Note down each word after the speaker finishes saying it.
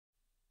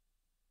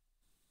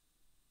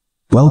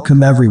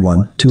Welcome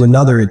everyone to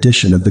another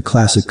edition of the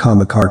Classic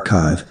Comic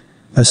Archive,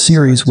 a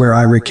series where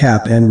I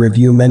recap and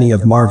review many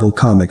of Marvel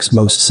Comics'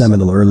 most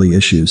seminal early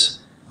issues.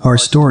 Our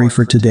story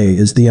for today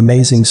is The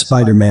Amazing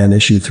Spider-Man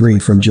issue 3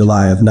 from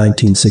July of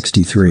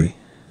 1963.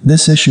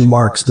 This issue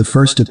marks the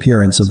first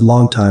appearance of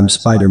longtime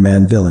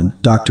Spider-Man villain,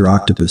 Dr.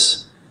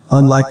 Octopus.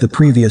 Unlike the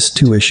previous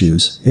two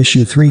issues,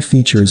 issue 3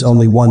 features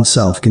only one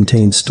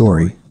self-contained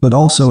story, but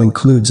also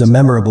includes a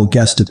memorable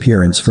guest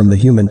appearance from the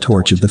Human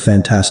Torch of the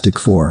Fantastic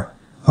Four.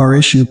 Our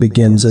issue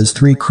begins as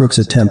three crooks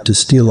attempt to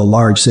steal a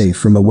large safe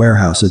from a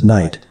warehouse at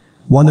night.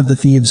 One of the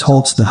thieves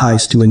halts the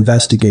heist to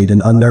investigate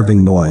an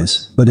unnerving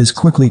noise, but is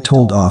quickly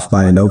told off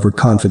by an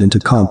overconfident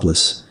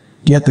accomplice.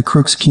 Yet the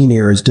crook's keen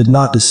ears did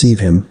not deceive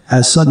him,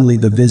 as suddenly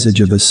the visage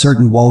of a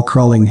certain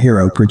wall-crawling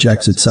hero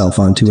projects itself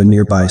onto a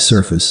nearby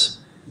surface.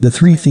 The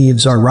three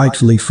thieves are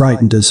rightfully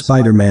frightened as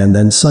Spider-Man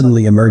then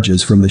suddenly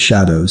emerges from the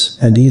shadows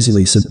and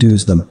easily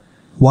subdues them.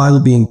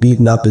 While being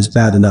beaten up is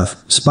bad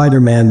enough,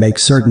 Spider-Man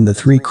makes certain the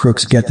three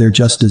crooks get their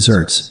just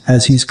desserts,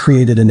 as he's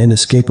created an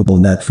inescapable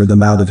net for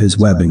them out of his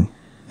webbing.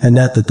 A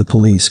net that the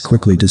police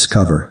quickly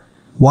discover.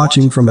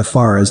 Watching from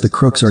afar as the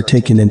crooks are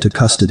taken into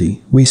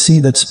custody, we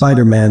see that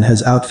Spider-Man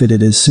has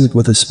outfitted his suit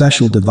with a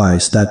special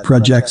device that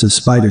projects a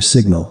spider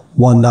signal,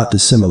 one not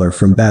dissimilar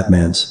from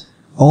Batman's.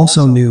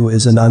 Also new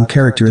is an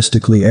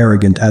uncharacteristically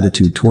arrogant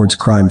attitude towards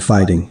crime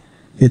fighting.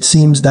 It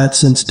seems that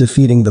since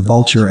defeating the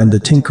Vulture and the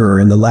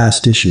Tinkerer in the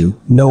last issue,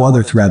 no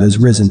other threat has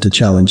risen to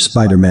challenge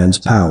Spider-Man's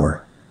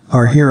power.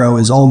 Our hero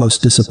is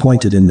almost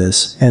disappointed in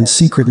this, and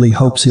secretly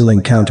hopes he'll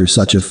encounter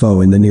such a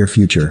foe in the near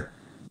future.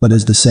 But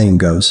as the saying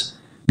goes,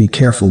 be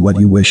careful what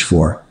you wish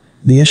for.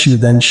 The issue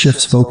then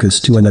shifts focus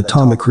to an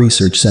atomic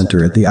research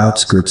center at the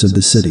outskirts of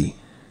the city.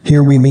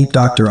 Here we meet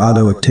Dr.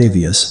 Otto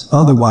Octavius,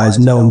 otherwise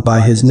known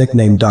by his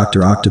nickname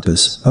Dr.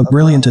 Octopus, a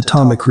brilliant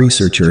atomic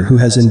researcher who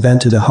has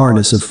invented a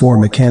harness of 4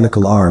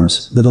 mechanical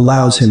arms that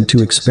allows him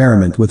to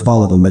experiment with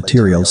volatile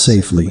material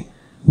safely.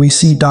 We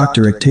see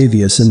Dr.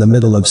 Octavius in the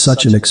middle of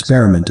such an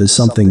experiment as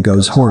something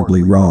goes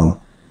horribly wrong.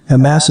 A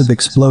massive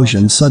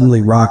explosion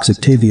suddenly rocks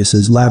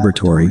Octavius's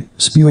laboratory,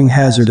 spewing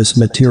hazardous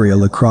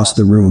material across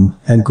the room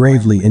and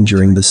gravely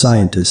injuring the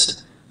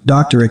scientist.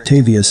 Dr.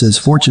 Octavius is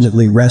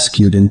fortunately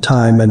rescued in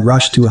time and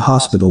rushed to a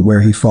hospital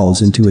where he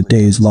falls into a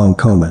days-long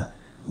coma.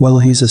 While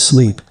he's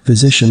asleep,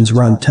 physicians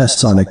run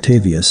tests on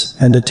Octavius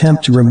and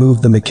attempt to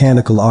remove the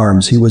mechanical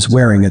arms he was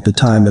wearing at the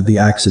time of the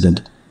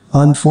accident.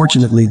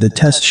 Unfortunately, the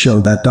tests show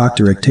that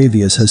Dr.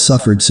 Octavius has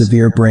suffered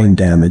severe brain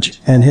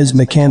damage, and his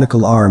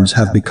mechanical arms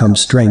have become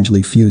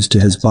strangely fused to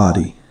his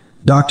body.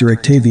 Dr.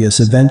 Octavius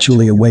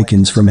eventually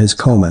awakens from his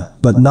coma,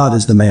 but not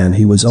as the man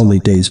he was only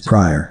days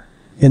prior.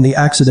 In the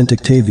accident,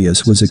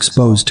 Octavius was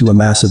exposed to a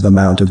massive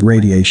amount of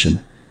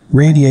radiation.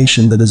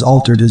 Radiation that has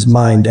altered his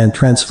mind and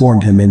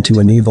transformed him into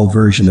an evil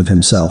version of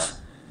himself.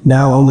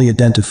 Now only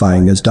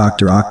identifying as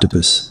Dr.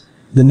 Octopus.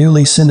 The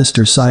newly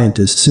sinister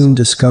scientist soon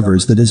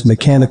discovers that his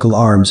mechanical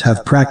arms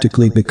have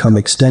practically become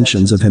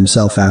extensions of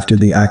himself after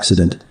the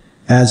accident,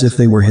 as if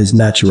they were his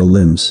natural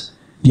limbs.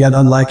 Yet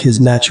unlike his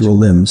natural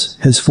limbs,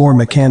 his 4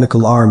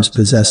 mechanical arms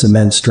possess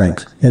immense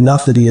strength,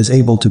 enough that he is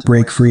able to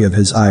break free of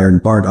his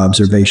iron-barred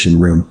observation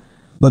room.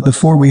 But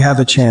before we have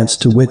a chance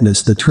to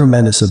witness the true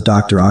menace of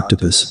Dr.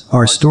 Octopus,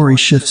 our story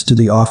shifts to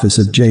the office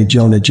of J.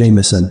 Jonah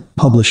Jameson,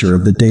 publisher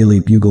of the Daily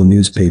Bugle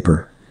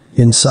newspaper.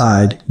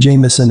 Inside,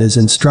 Jameson is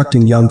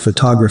instructing young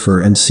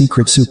photographer and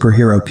secret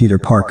superhero Peter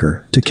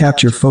Parker to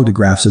capture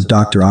photographs of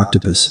Dr.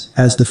 Octopus,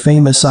 as the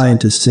famous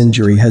scientist's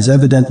injury has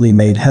evidently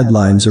made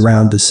headlines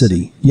around the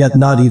city, yet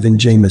not even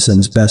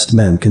Jameson's best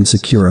men can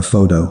secure a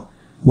photo.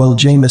 While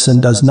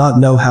Jameson does not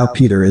know how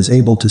Peter is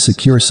able to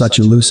secure such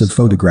elusive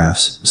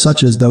photographs,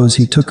 such as those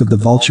he took of the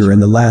Vulture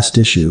in the last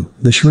issue,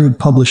 the shrewd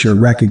publisher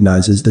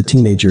recognizes the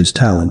teenager's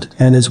talent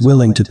and is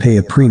willing to pay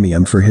a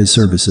premium for his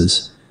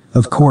services.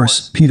 Of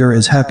course, Peter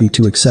is happy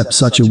to accept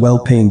such a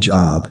well-paying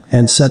job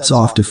and sets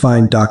off to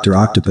find Dr.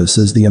 Octopus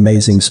as the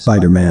Amazing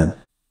Spider-Man.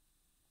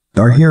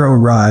 Our hero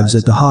arrives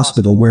at the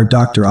hospital where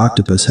Dr.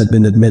 Octopus had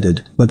been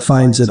admitted, but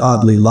finds it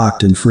oddly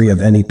locked and free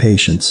of any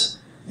patients.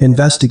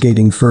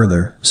 Investigating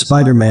further,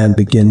 Spider-Man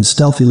begins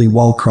stealthily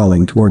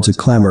wall-crawling towards a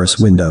clamorous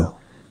window.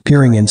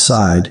 Peering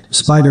inside,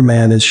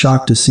 Spider-Man is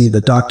shocked to see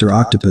that Dr.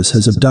 Octopus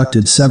has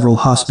abducted several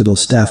hospital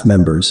staff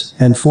members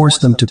and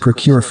forced them to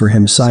procure for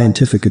him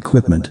scientific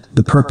equipment,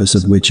 the purpose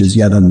of which is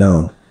yet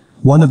unknown.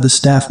 One of the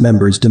staff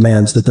members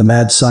demands that the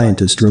mad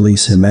scientist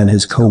release him and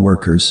his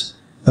co-workers.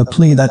 A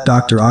plea that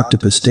Dr.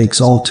 Octopus takes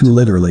all too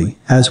literally,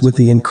 as with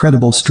the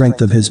incredible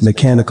strength of his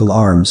mechanical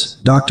arms,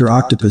 Dr.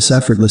 Octopus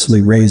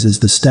effortlessly raises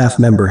the staff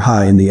member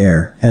high in the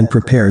air and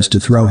prepares to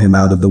throw him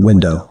out of the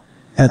window.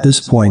 At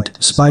this point,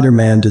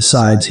 Spider-Man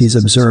decides he's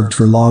observed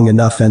for long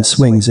enough and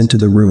swings into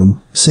the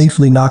room,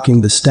 safely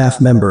knocking the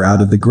staff member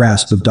out of the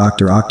grasp of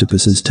Dr.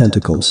 Octopus's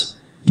tentacles.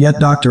 Yet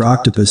Dr.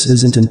 Octopus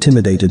isn't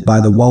intimidated by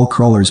the wall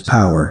crawler's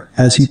power,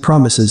 as he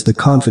promises the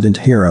confident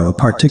hero a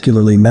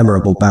particularly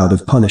memorable bout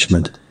of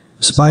punishment.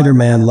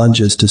 Spider-Man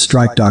lunges to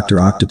strike Dr.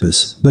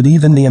 Octopus, but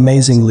even the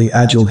amazingly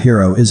agile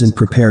hero isn't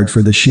prepared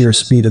for the sheer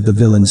speed of the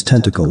villain's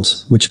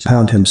tentacles, which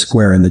pound him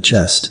square in the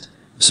chest.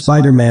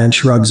 Spider-Man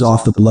shrugs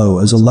off the blow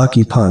as a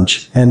lucky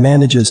punch, and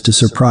manages to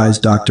surprise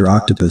Dr.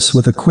 Octopus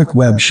with a quick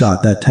web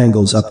shot that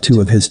tangles up two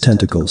of his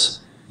tentacles.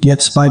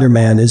 Yet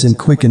Spider-Man isn't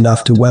quick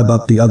enough to web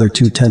up the other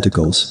two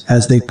tentacles,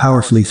 as they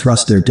powerfully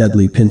thrust their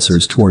deadly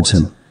pincers towards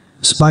him.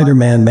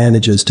 Spider-Man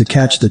manages to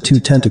catch the two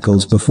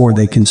tentacles before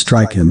they can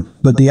strike him,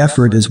 but the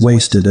effort is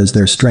wasted as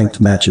their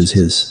strength matches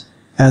his.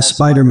 As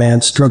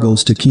Spider-Man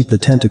struggles to keep the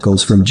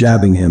tentacles from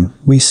jabbing him,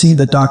 we see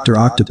that Dr.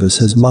 Octopus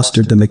has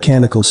mustered the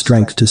mechanical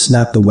strength to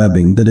snap the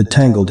webbing that had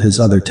tangled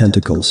his other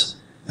tentacles.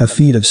 A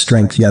feat of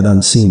strength yet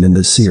unseen in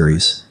this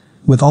series.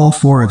 With all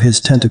four of his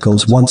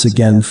tentacles once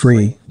again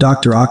free,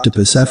 Dr.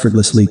 Octopus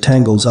effortlessly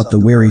tangles up the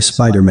weary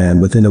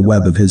Spider-Man within a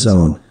web of his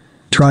own.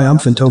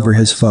 Triumphant over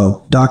his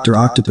foe, Dr.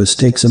 Octopus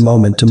takes a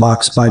moment to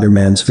mock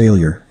Spider-Man's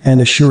failure, and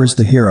assures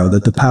the hero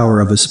that the power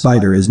of a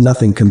spider is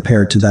nothing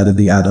compared to that of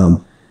the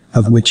atom,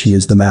 of which he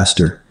is the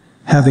master.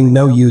 Having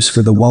no use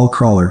for the wall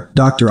crawler,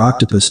 Dr.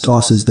 Octopus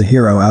tosses the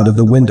hero out of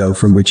the window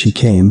from which he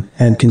came,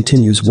 and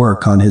continues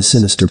work on his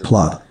sinister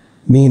plot.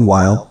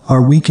 Meanwhile,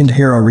 our weakened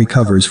hero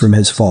recovers from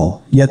his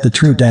fall, yet the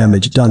true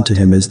damage done to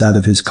him is that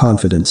of his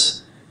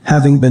confidence.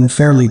 Having been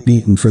fairly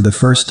beaten for the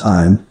first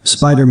time,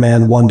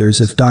 Spider-Man wonders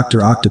if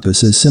Dr.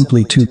 Octopus is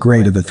simply too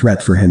great of a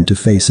threat for him to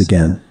face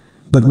again.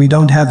 But we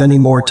don't have any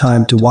more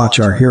time to watch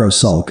our hero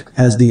sulk,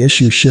 as the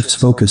issue shifts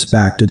focus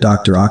back to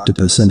Dr.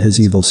 Octopus and his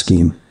evil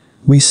scheme.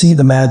 We see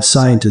the mad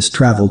scientist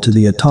travel to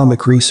the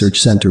Atomic Research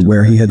Center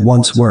where he had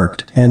once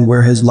worked, and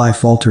where his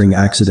life-altering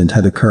accident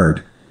had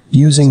occurred.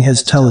 Using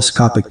his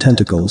telescopic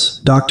tentacles,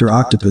 Dr.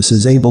 Octopus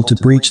is able to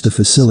breach the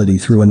facility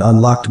through an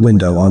unlocked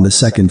window on the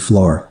second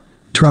floor.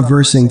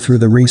 Traversing through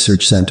the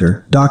research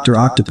center, Dr.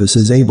 Octopus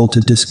is able to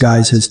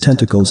disguise his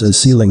tentacles as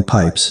ceiling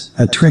pipes,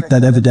 a trick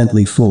that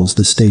evidently fools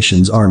the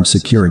station's armed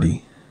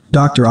security.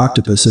 Dr.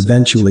 Octopus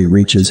eventually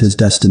reaches his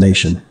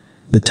destination,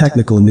 the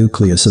technical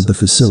nucleus of the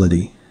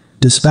facility.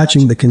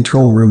 Dispatching the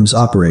control room's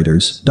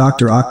operators,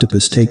 Dr.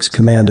 Octopus takes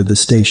command of the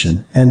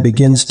station and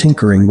begins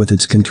tinkering with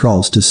its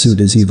controls to suit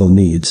his evil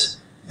needs.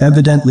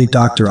 Evidently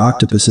Dr.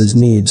 Octopus's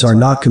needs are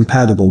not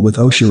compatible with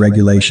OSHA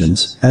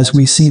regulations, as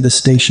we see the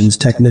station's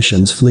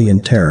technicians flee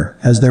in terror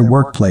as their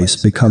workplace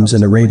becomes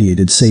an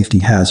irradiated safety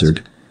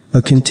hazard.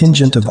 A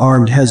contingent of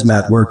armed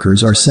hazmat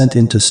workers are sent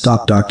in to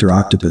stop Dr.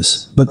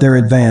 Octopus, but their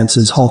advance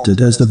is halted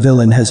as the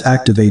villain has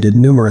activated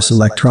numerous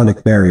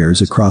electronic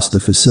barriers across the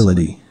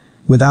facility.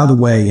 Without a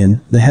way in,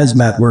 the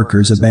hazmat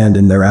workers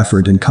abandon their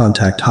effort and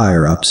contact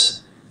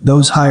higher-ups.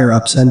 Those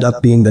higher-ups end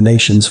up being the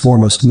nation's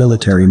foremost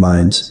military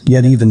minds,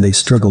 yet even they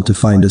struggle to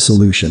find a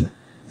solution.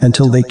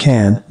 Until they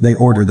can, they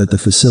order that the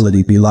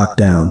facility be locked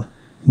down.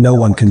 No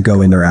one can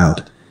go in or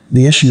out.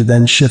 The issue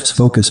then shifts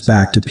focus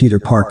back to Peter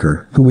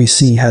Parker, who we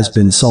see has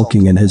been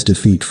sulking in his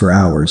defeat for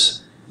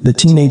hours. The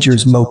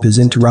teenager's mope is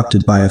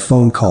interrupted by a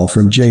phone call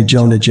from J.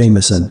 Jonah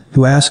Jameson,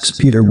 who asks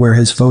Peter where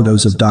his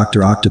photos of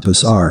Dr.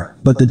 Octopus are,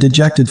 but the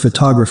dejected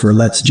photographer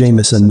lets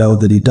Jameson know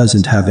that he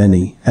doesn't have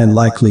any, and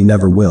likely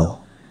never will.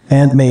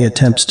 Aunt May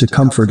attempts to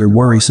comfort her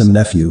worrisome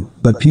nephew,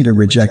 but Peter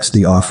rejects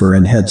the offer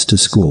and heads to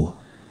school.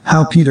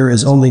 How Peter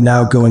is only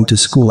now going to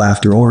school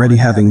after already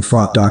having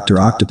fought Dr.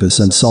 Octopus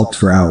and sulked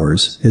for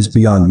hours is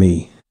beyond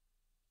me.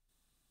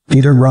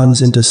 Peter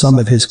runs into some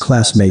of his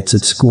classmates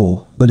at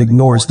school, but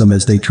ignores them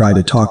as they try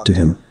to talk to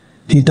him.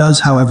 He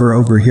does, however,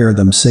 overhear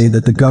them say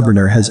that the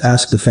governor has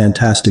asked the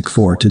Fantastic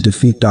Four to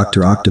defeat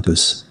Dr.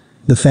 Octopus.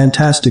 The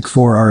Fantastic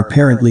Four are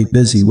apparently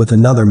busy with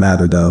another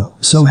matter though,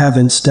 so have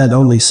instead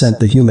only sent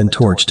the Human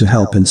Torch to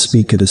help and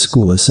speak at a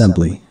school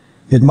assembly.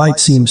 It might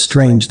seem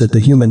strange that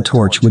the Human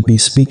Torch would be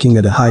speaking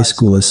at a high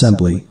school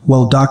assembly,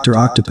 while Dr.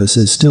 Octopus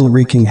is still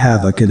wreaking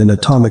havoc at an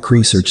atomic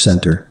research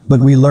center, but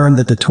we learn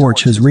that the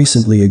Torch has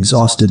recently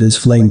exhausted his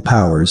flame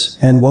powers,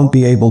 and won't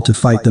be able to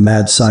fight the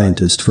mad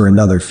scientist for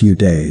another few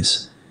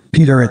days.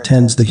 Peter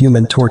attends the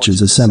Human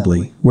Torch's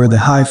assembly, where the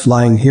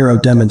high-flying hero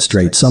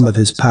demonstrates some of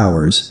his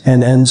powers,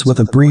 and ends with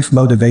a brief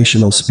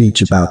motivational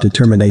speech about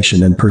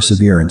determination and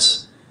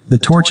perseverance. The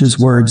Torch's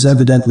words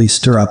evidently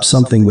stir up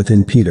something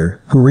within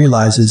Peter, who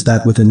realizes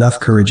that with enough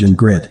courage and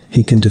grit,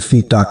 he can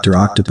defeat Dr.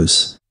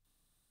 Octopus.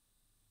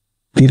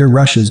 Peter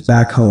rushes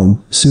back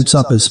home, suits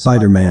up as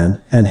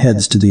Spider-Man, and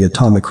heads to the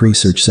Atomic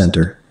Research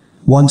Center.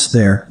 Once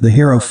there, the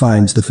hero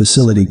finds the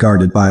facility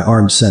guarded by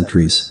armed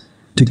sentries.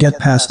 To get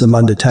past them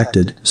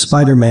undetected,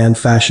 Spider-Man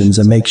fashions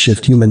a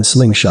makeshift human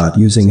slingshot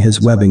using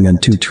his webbing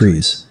and two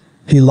trees.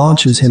 He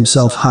launches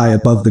himself high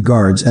above the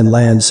guards and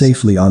lands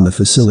safely on the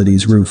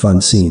facility's roof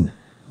unseen.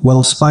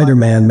 While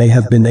Spider-Man may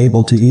have been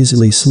able to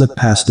easily slip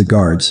past the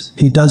guards,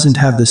 he doesn't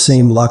have the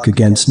same luck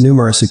against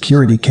numerous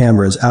security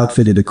cameras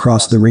outfitted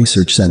across the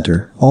research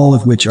center, all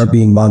of which are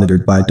being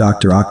monitored by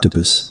Dr.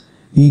 Octopus.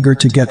 Eager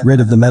to get rid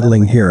of the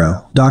meddling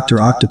hero, Dr.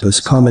 Octopus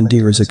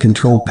commandeers a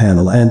control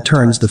panel and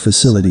turns the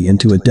facility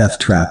into a death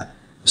trap.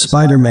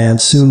 Spider-Man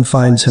soon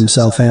finds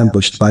himself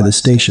ambushed by the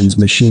station's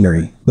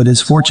machinery, but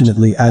is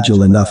fortunately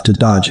agile enough to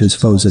dodge his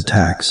foe's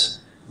attacks.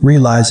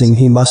 Realizing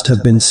he must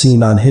have been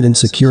seen on hidden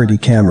security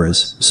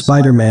cameras,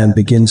 Spider-Man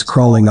begins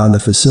crawling on the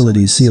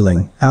facility's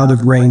ceiling, out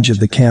of range of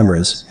the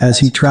cameras, as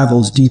he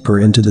travels deeper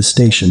into the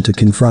station to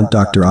confront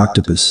Dr.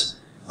 Octopus.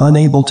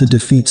 Unable to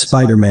defeat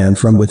Spider-Man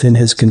from within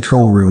his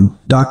control room,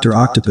 Dr.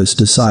 Octopus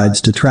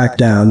decides to track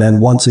down and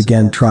once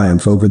again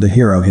triumph over the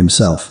hero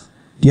himself.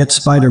 Yet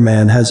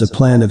Spider-Man has a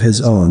plan of his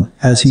own,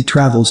 as he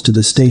travels to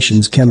the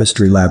station's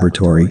chemistry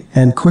laboratory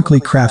and quickly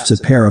crafts a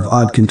pair of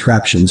odd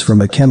contraptions from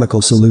a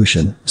chemical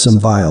solution, some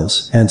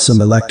vials, and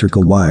some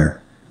electrical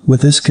wire.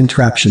 With this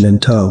contraption in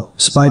tow,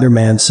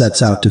 Spider-Man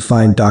sets out to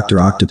find Dr.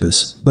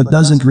 Octopus, but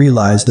doesn't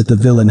realize that the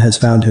villain has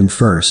found him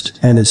first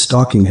and is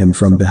stalking him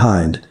from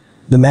behind.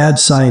 The mad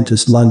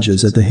scientist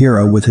lunges at the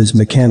hero with his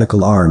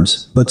mechanical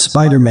arms, but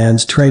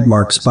Spider-Man's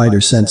trademark spider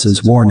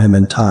senses warn him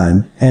in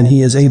time, and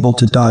he is able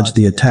to dodge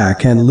the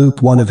attack and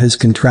loop one of his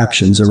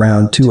contraptions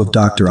around two of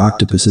Dr.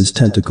 Octopus's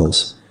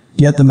tentacles.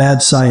 Yet the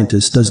mad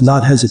scientist does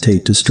not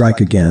hesitate to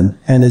strike again,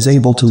 and is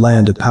able to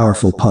land a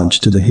powerful punch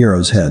to the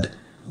hero's head.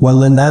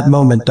 While in that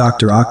moment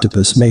Dr.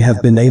 Octopus may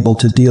have been able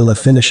to deal a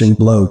finishing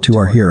blow to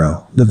our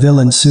hero, the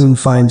villain soon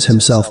finds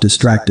himself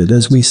distracted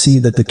as we see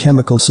that the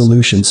chemical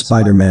solution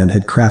Spider-Man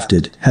had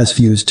crafted has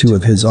fused two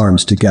of his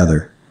arms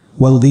together.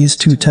 While these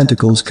two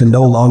tentacles can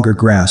no longer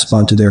grasp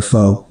onto their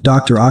foe,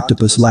 Dr.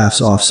 Octopus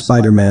laughs off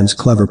Spider-Man's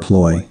clever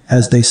ploy,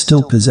 as they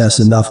still possess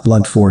enough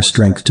blunt force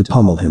strength to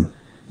pummel him.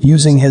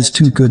 Using his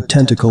two good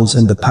tentacles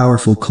and the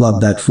powerful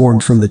club that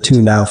formed from the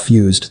two now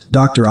fused,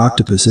 Dr.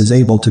 Octopus is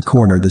able to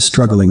corner the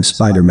struggling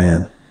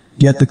Spider-Man.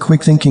 Yet the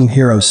quick-thinking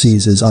hero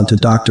seizes onto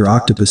Dr.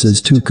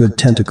 Octopus's two good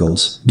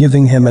tentacles,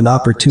 giving him an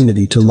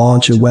opportunity to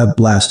launch a web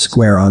blast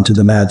square onto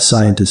the mad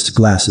scientist's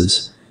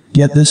glasses.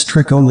 Yet this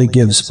trick only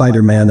gives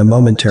Spider-Man a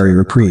momentary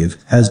reprieve,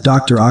 as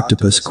Dr.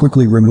 Octopus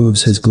quickly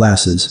removes his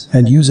glasses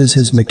and uses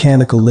his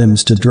mechanical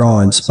limbs to draw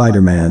on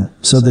Spider-Man,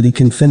 so that he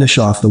can finish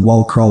off the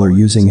wall crawler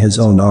using his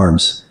own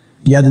arms.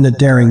 Yet in a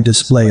daring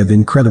display of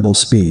incredible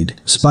speed,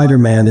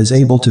 Spider-Man is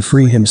able to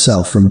free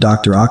himself from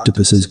Dr.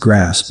 Octopus's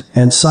grasp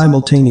and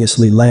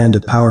simultaneously land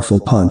a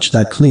powerful punch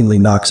that cleanly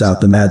knocks out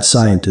the mad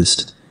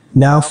scientist.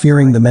 Now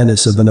fearing the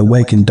menace of an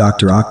awakened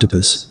Dr.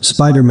 Octopus,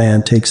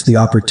 Spider-Man takes the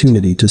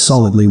opportunity to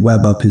solidly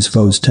web up his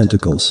foe's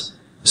tentacles.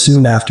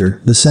 Soon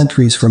after, the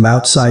sentries from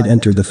outside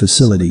enter the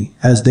facility,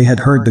 as they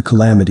had heard the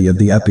calamity of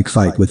the epic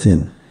fight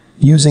within.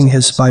 Using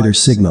his spider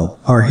signal,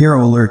 our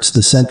hero alerts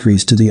the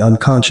sentries to the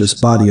unconscious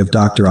body of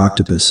Dr.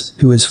 Octopus,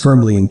 who is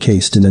firmly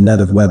encased in a net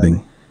of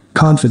webbing.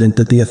 Confident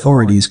that the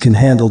authorities can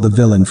handle the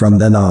villain from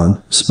then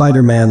on,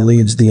 Spider-Man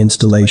leaves the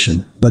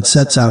installation, but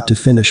sets out to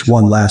finish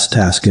one last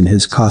task in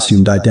his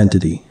costumed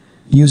identity.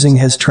 Using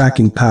his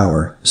tracking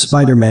power,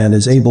 Spider-Man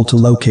is able to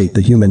locate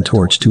the Human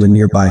Torch to a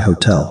nearby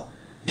hotel.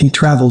 He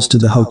travels to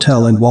the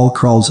hotel and wall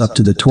crawls up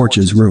to the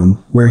Torch's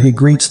room, where he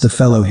greets the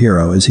fellow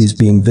hero as he's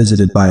being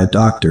visited by a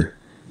doctor.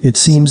 It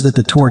seems that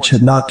the Torch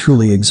had not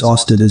truly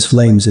exhausted his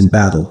flames in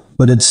battle,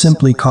 but had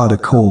simply caught a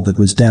cold that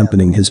was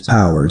dampening his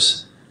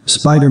powers.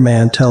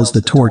 Spider-Man tells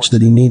the Torch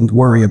that he needn't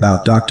worry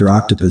about Dr.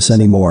 Octopus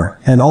anymore,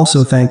 and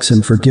also thanks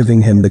him for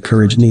giving him the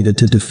courage needed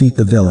to defeat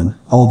the villain,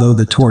 although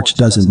the Torch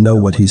doesn't know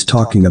what he's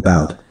talking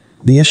about.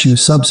 The issue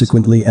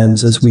subsequently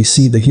ends as we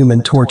see the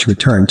Human Torch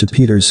return to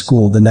Peter's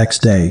school the next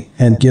day,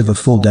 and give a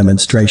full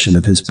demonstration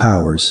of his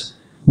powers.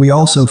 We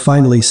also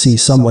finally see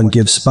someone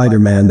give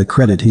Spider-Man the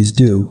credit he's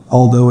due,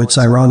 although it's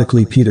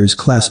ironically Peter's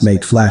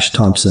classmate Flash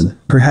Thompson,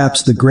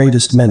 perhaps the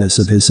greatest menace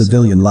of his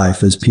civilian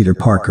life as Peter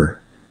Parker.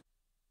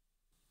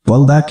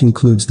 Well, that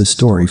concludes the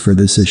story for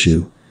this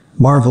issue.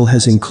 Marvel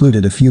has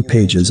included a few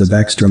pages of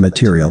extra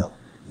material.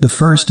 The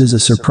first is a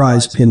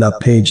surprise pin-up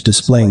page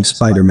displaying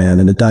Spider-Man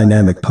in a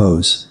dynamic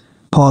pose.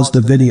 Pause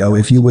the video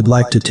if you would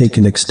like to take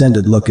an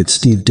extended look at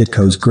Steve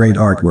Ditko's great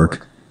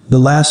artwork. The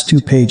last two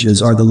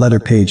pages are the letter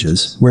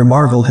pages, where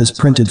Marvel has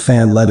printed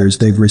fan letters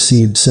they've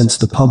received since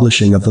the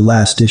publishing of the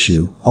last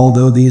issue,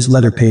 although these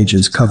letter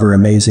pages cover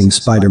Amazing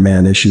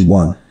Spider-Man issue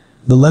 1.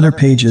 The letter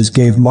pages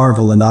gave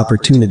Marvel an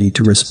opportunity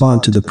to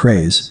respond to the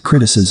praise,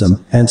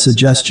 criticism, and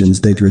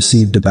suggestions they'd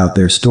received about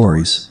their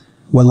stories.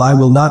 While I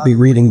will not be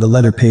reading the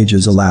letter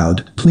pages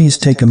aloud, please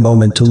take a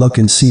moment to look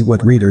and see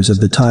what readers of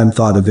the time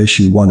thought of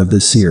issue 1 of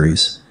this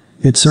series.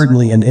 It's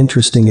certainly an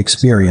interesting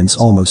experience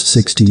almost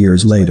 60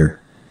 years later.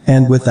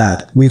 And with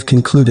that, we've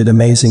concluded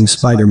Amazing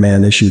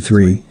Spider-Man issue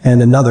 3,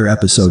 and another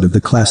episode of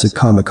the Classic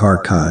Comic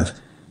Archive.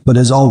 But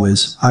as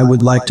always, I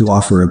would like to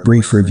offer a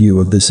brief review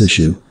of this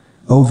issue.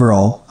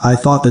 Overall, I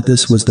thought that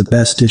this was the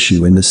best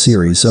issue in the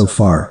series so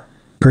far.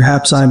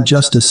 Perhaps I'm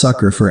just a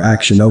sucker for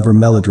action over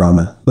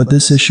melodrama, but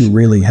this issue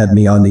really had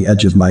me on the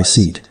edge of my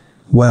seat.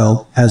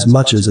 Well, as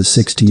much as a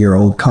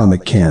 60-year-old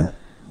comic can.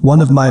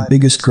 One of my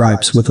biggest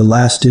gripes with the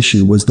last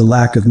issue was the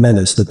lack of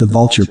menace that the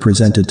Vulture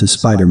presented to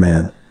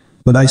Spider-Man.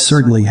 But I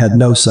certainly had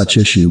no such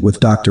issue with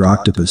Dr.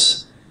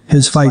 Octopus.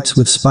 His fights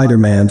with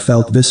Spider-Man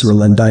felt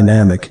visceral and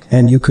dynamic,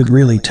 and you could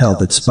really tell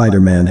that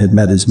Spider-Man had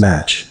met his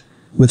match.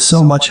 With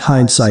so much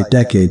hindsight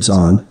decades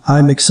on,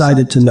 I'm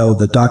excited to know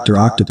that Dr.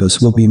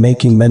 Octopus will be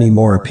making many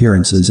more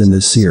appearances in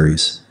this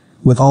series.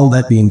 With all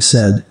that being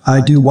said,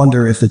 I do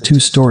wonder if the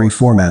two-story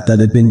format that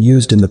had been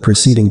used in the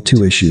preceding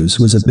 2 issues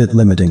was a bit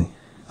limiting.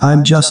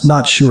 I'm just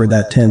not sure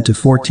that 10 to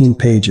 14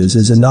 pages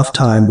is enough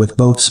time with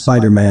both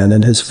Spider-Man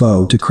and his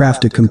foe to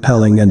craft a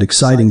compelling and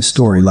exciting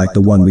story like the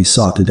one we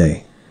saw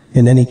today.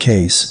 In any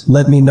case,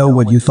 let me know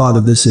what you thought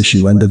of this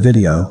issue and the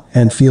video,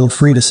 and feel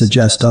free to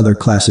suggest other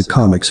classic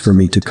comics for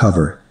me to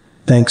cover.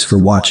 Thanks for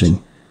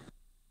watching.